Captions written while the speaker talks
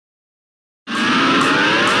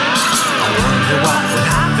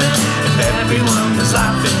everyone was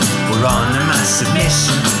laughing. We're on a massive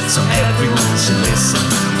mission, so everyone should listen.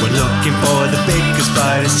 We're looking for the biggest,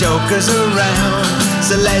 brightest jokers around.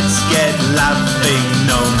 So let's get laughing,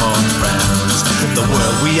 no more frowns. The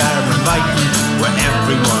world we are inviting, where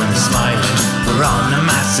everyone is smiling. We're on a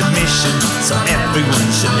massive mission, so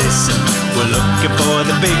everyone should listen. We're looking for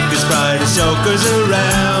the biggest, brightest jokers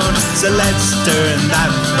around. So let's turn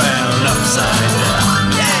that frown upside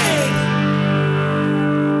down. Yay!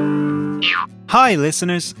 Hi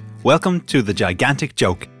listeners, welcome to The Gigantic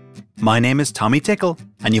Joke. My name is Tommy Tickle,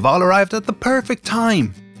 and you've all arrived at the perfect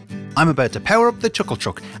time. I'm about to power up the Chuckle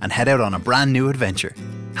Truck and head out on a brand new adventure.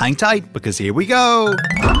 Hang tight, because here we go!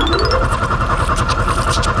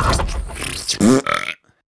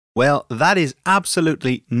 Well, that is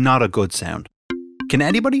absolutely not a good sound. Can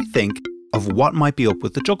anybody think of what might be up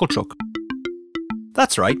with the Chuckle Truck?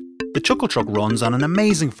 That's right, the Chuckle Truck runs on an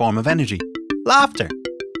amazing form of energy, laughter.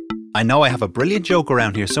 I know I have a brilliant joke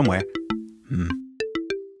around here somewhere.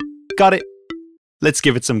 Got it. Let's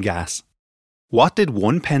give it some gas. What did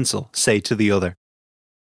one pencil say to the other?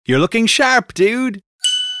 You're looking sharp, dude.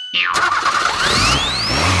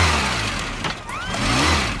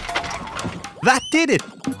 That did it.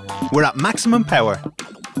 We're at maximum power.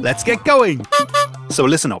 Let's get going. So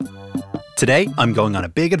listen up. Today I'm going on a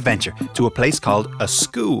big adventure to a place called a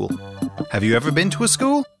school. Have you ever been to a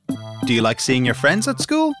school? Do you like seeing your friends at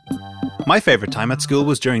school? My favourite time at school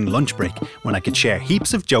was during lunch break, when I could share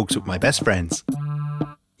heaps of jokes with my best friends.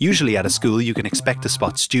 Usually at a school you can expect to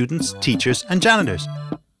spot students, teachers and janitors.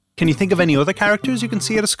 Can you think of any other characters you can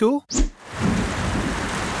see at a school?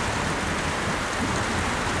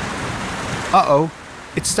 Uh-oh,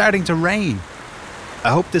 it's starting to rain. I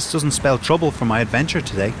hope this doesn't spell trouble for my adventure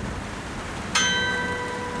today.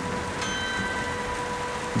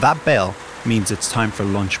 That bell means it's time for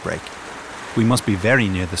lunch break. We must be very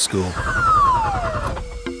near the school.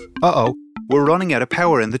 Uh-oh, we're running out of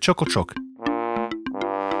power in the Chuckle Truck.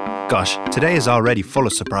 Gosh, today is already full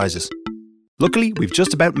of surprises. Luckily, we've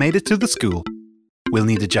just about made it to the school. We'll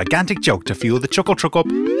need a gigantic joke to fuel the Chuckle Truck up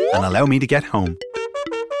and allow me to get home.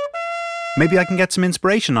 Maybe I can get some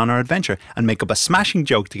inspiration on our adventure and make up a smashing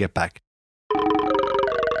joke to get back.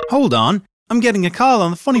 Hold on, I'm getting a call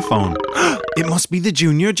on the funny phone. It must be the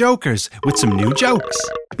Junior Jokers with some new jokes.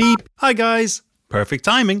 Beep. Hi guys. Perfect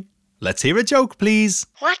timing. Let's hear a joke, please.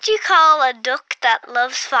 What do you call a duck that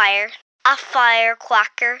loves fire? A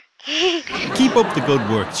firecracker. Keep up the good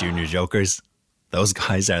work, Junior Jokers. Those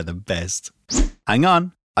guys are the best. Hang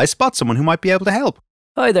on. I spot someone who might be able to help.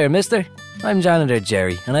 Hi there, mister. I'm Janitor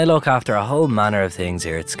Jerry, and I look after a whole manner of things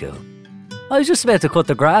here at school. I was just about to cut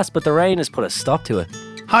the grass, but the rain has put a stop to it.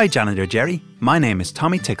 Hi, Janitor Jerry. My name is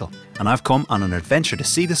Tommy Tickle, and I've come on an adventure to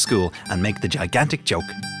see the school and make the gigantic joke.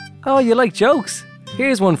 Oh, you like jokes?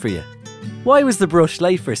 Here's one for you. Why was the brush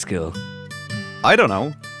late for school? I don't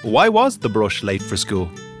know. Why was the brush late for school?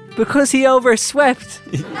 Because he overswept.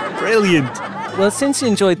 Brilliant. Well, since you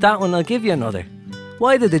enjoyed that one, I'll give you another.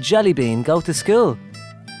 Why did the jelly bean go to school?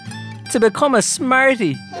 To become a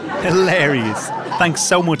smarty. Hilarious. Thanks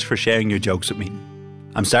so much for sharing your jokes with me.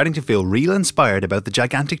 I'm starting to feel real inspired about the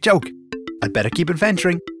gigantic joke. I'd better keep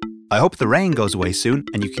adventuring. I hope the rain goes away soon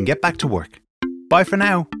and you can get back to work. Bye for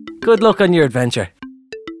now. Good luck on your adventure.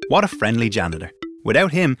 What a friendly janitor.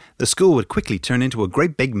 Without him, the school would quickly turn into a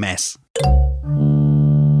great big mess.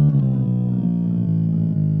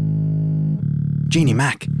 Jeannie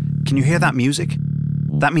Mac, can you hear that music?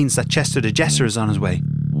 That means that Chester the Jester is on his way.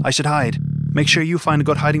 I should hide. Make sure you find a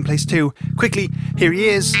good hiding place too. Quickly, here he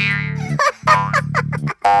is.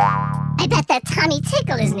 I bet that Tommy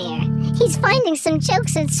Tickle is near. He's finding some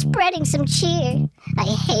jokes and spreading some cheer. I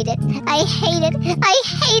hate it. I hate it. I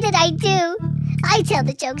hate it. I do. I tell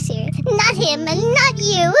the jokes here. Not him and not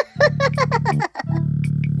you.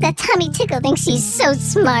 That Tommy Tickle thinks he's so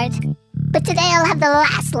smart. But today I'll have the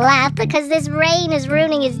last laugh because this rain is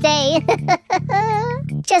ruining his day.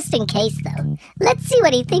 Just in case, though. Let's see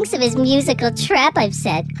what he thinks of his musical trap I've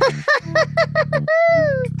set.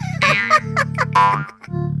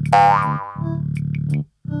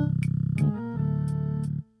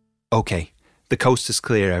 Okay, the coast is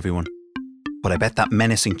clear, everyone. But I bet that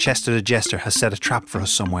menacing Chester the Jester has set a trap for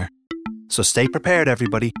us somewhere. So stay prepared,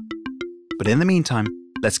 everybody. But in the meantime,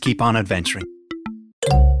 let's keep on adventuring.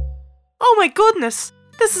 Oh my goodness!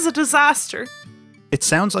 This is a disaster. It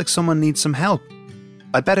sounds like someone needs some help.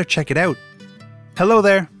 I'd better check it out. Hello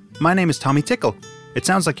there, my name is Tommy Tickle. It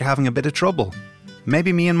sounds like you're having a bit of trouble.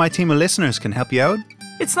 Maybe me and my team of listeners can help you out?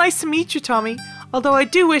 It's nice to meet you, Tommy, although I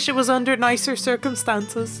do wish it was under nicer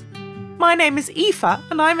circumstances. My name is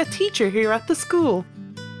Aoife and I'm a teacher here at the school.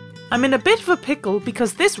 I'm in a bit of a pickle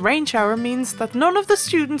because this rain shower means that none of the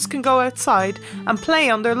students can go outside and play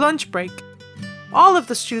on their lunch break. All of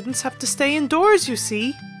the students have to stay indoors, you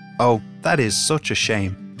see. Oh, that is such a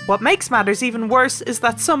shame. What makes matters even worse is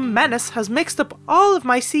that some menace has mixed up all of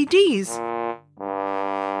my CDs.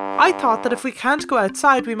 I thought that if we can't go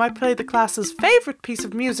outside, we might play the class's favourite piece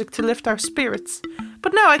of music to lift our spirits.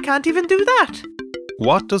 But now I can't even do that.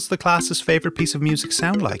 What does the class's favourite piece of music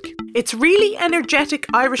sound like? It's really energetic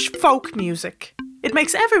Irish folk music. It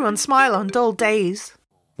makes everyone smile on dull days.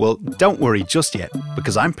 Well, don't worry just yet,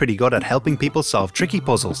 because I'm pretty good at helping people solve tricky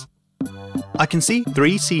puzzles. I can see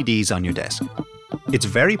 3 CDs on your desk. It's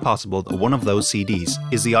very possible that one of those CDs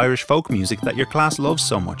is the Irish folk music that your class loves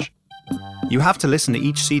so much. You have to listen to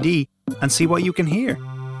each CD and see what you can hear.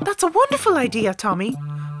 That's a wonderful idea, Tommy.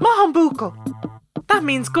 Mahan Buachail. That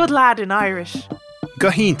means good lad in Irish.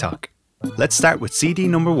 Goheentalk. Let's start with CD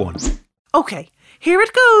number 1. Okay, here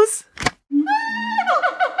it goes.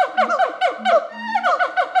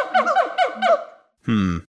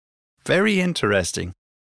 Very interesting.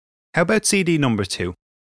 How about CD number 2?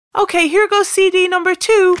 Okay, here goes CD number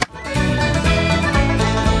 2.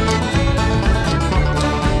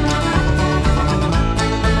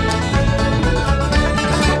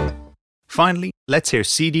 Finally, let's hear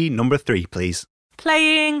CD number 3, please.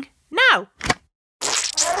 Playing now.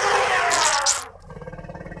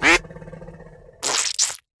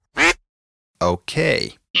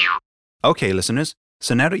 Okay, listeners,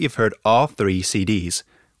 so now that you've heard all 3 CDs,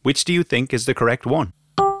 which do you think is the correct one?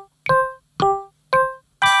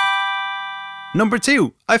 Number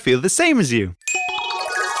 2, I feel the same as you.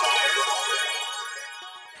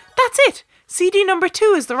 That's it. CD number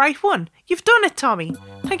 2 is the right one. You've done it, Tommy.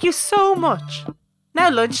 Thank you so much. Now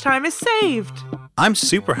lunchtime is saved. I'm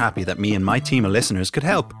super happy that me and my team of listeners could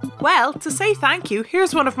help. Well, to say thank you,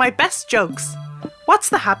 here's one of my best jokes. What's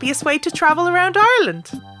the happiest way to travel around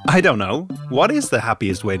Ireland? I don't know. What is the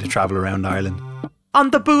happiest way to travel around Ireland? On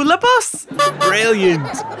the Bula bus.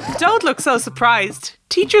 Brilliant! Don't look so surprised.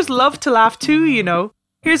 Teachers love to laugh too, you know.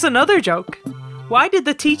 Here's another joke. Why did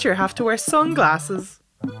the teacher have to wear sunglasses?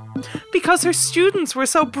 Because her students were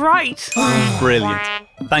so bright. Brilliant.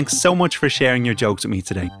 Thanks so much for sharing your jokes with me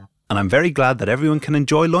today. And I'm very glad that everyone can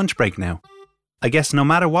enjoy lunch break now. I guess no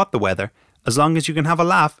matter what the weather, as long as you can have a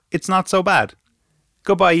laugh, it's not so bad.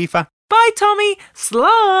 Goodbye, Aoife. Bye, Tommy.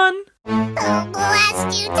 Slán. Oh,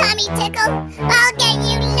 blast you, Tommy Tickle. I'll get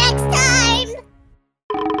you next time.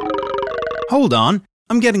 Hold on.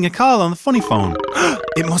 I'm getting a call on the funny phone.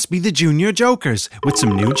 It must be the Junior Jokers with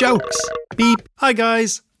some new jokes. Beep. Hi,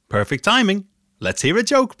 guys. Perfect timing. Let's hear a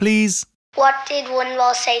joke, please. What did one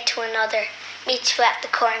wall say to another? Meet you at the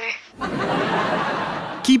corner.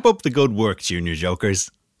 Keep up the good work, Junior Jokers.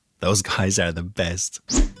 Those guys are the best.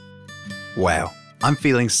 Wow. I'm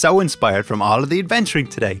feeling so inspired from all of the adventuring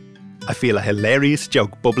today. I feel a hilarious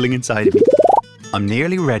joke bubbling inside of me. I'm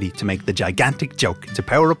nearly ready to make the gigantic joke to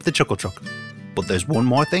power up the Chuckle Truck. But there's one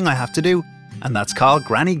more thing I have to do, and that's call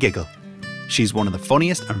Granny Giggle. She's one of the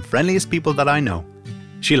funniest and friendliest people that I know.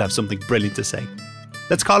 She'll have something brilliant to say.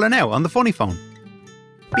 Let's call her now on the funny phone.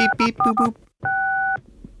 Beep, beep, boop, boop.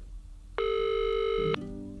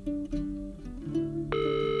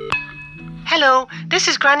 Hello, this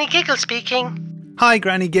is Granny Giggle speaking. Hi,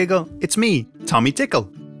 Granny Giggle. It's me, Tommy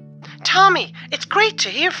Tickle. Tommy, it's great to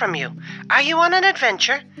hear from you. Are you on an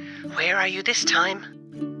adventure? Where are you this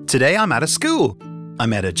time? Today I'm at a school. I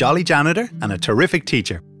met a jolly janitor and a terrific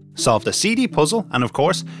teacher, solved a CD puzzle and of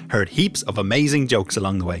course heard heaps of amazing jokes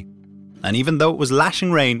along the way. And even though it was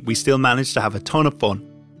lashing rain, we still managed to have a ton of fun.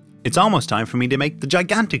 It's almost time for me to make the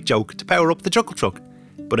gigantic joke to power up the Chuckle Truck,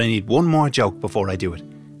 but I need one more joke before I do it.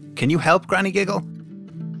 Can you help, Granny Giggle?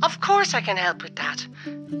 Of course I can help with that.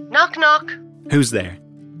 Knock knock. Who's there?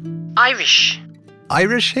 Irish.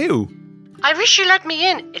 Irish who? I wish you let me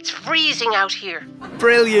in. It's freezing out here.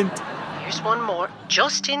 Brilliant! Here's one more,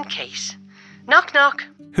 just in case. Knock knock.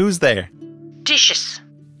 Who's there? Dishes.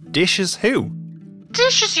 Dishes who?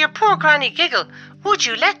 Dishes, your poor Granny Giggle. Would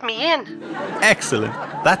you let me in? Excellent.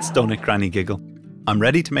 That's done it, Granny Giggle. I'm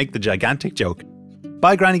ready to make the gigantic joke.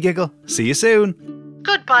 Bye, Granny Giggle. See you soon.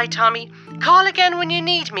 Goodbye, Tommy. Call again when you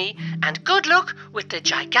need me, and good luck with the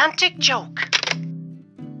gigantic joke.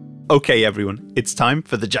 Okay, everyone, it's time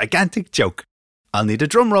for the gigantic joke. I'll need a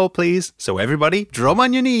drum roll, please, so everybody drum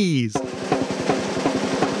on your knees.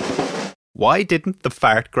 Why didn't the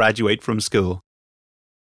fart graduate from school?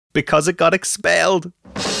 Because it got expelled.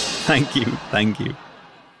 Thank you, thank you.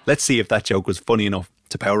 Let's see if that joke was funny enough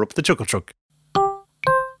to power up the Chuckle Truck.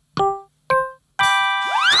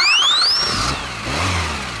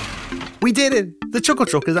 We did it! The Chuckle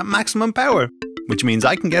Truck is at maximum power. which means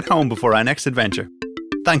I can get home before our next adventure.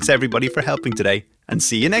 Thanks everybody for helping today, and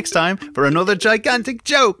see you next time for another gigantic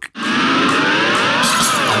joke.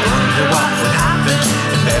 I wonder what would happen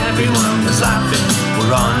if everyone was laughing.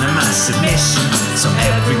 We're on a massive mission, so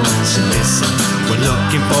everyone should listen. We're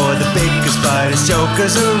looking for the biggest, brightest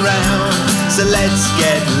jokers around. So let's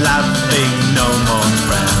get laughing, no more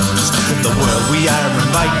frowns. The world we are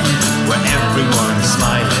inviting, where everyone is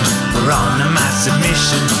smiling. We're on a massive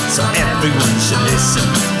mission, so everyone should listen.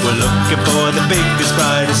 We're looking for the biggest,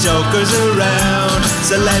 brightest jokers around.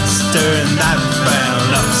 So let's turn that frown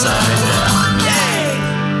upside down.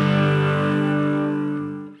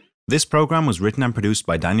 This programme was written and produced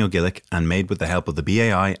by Daniel Gillick and made with the help of the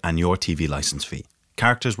BAI and Your TV licence fee.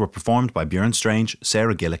 Characters were performed by Bjorn Strange,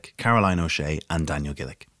 Sarah Gillick, Caroline O'Shea and Daniel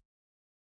Gillick.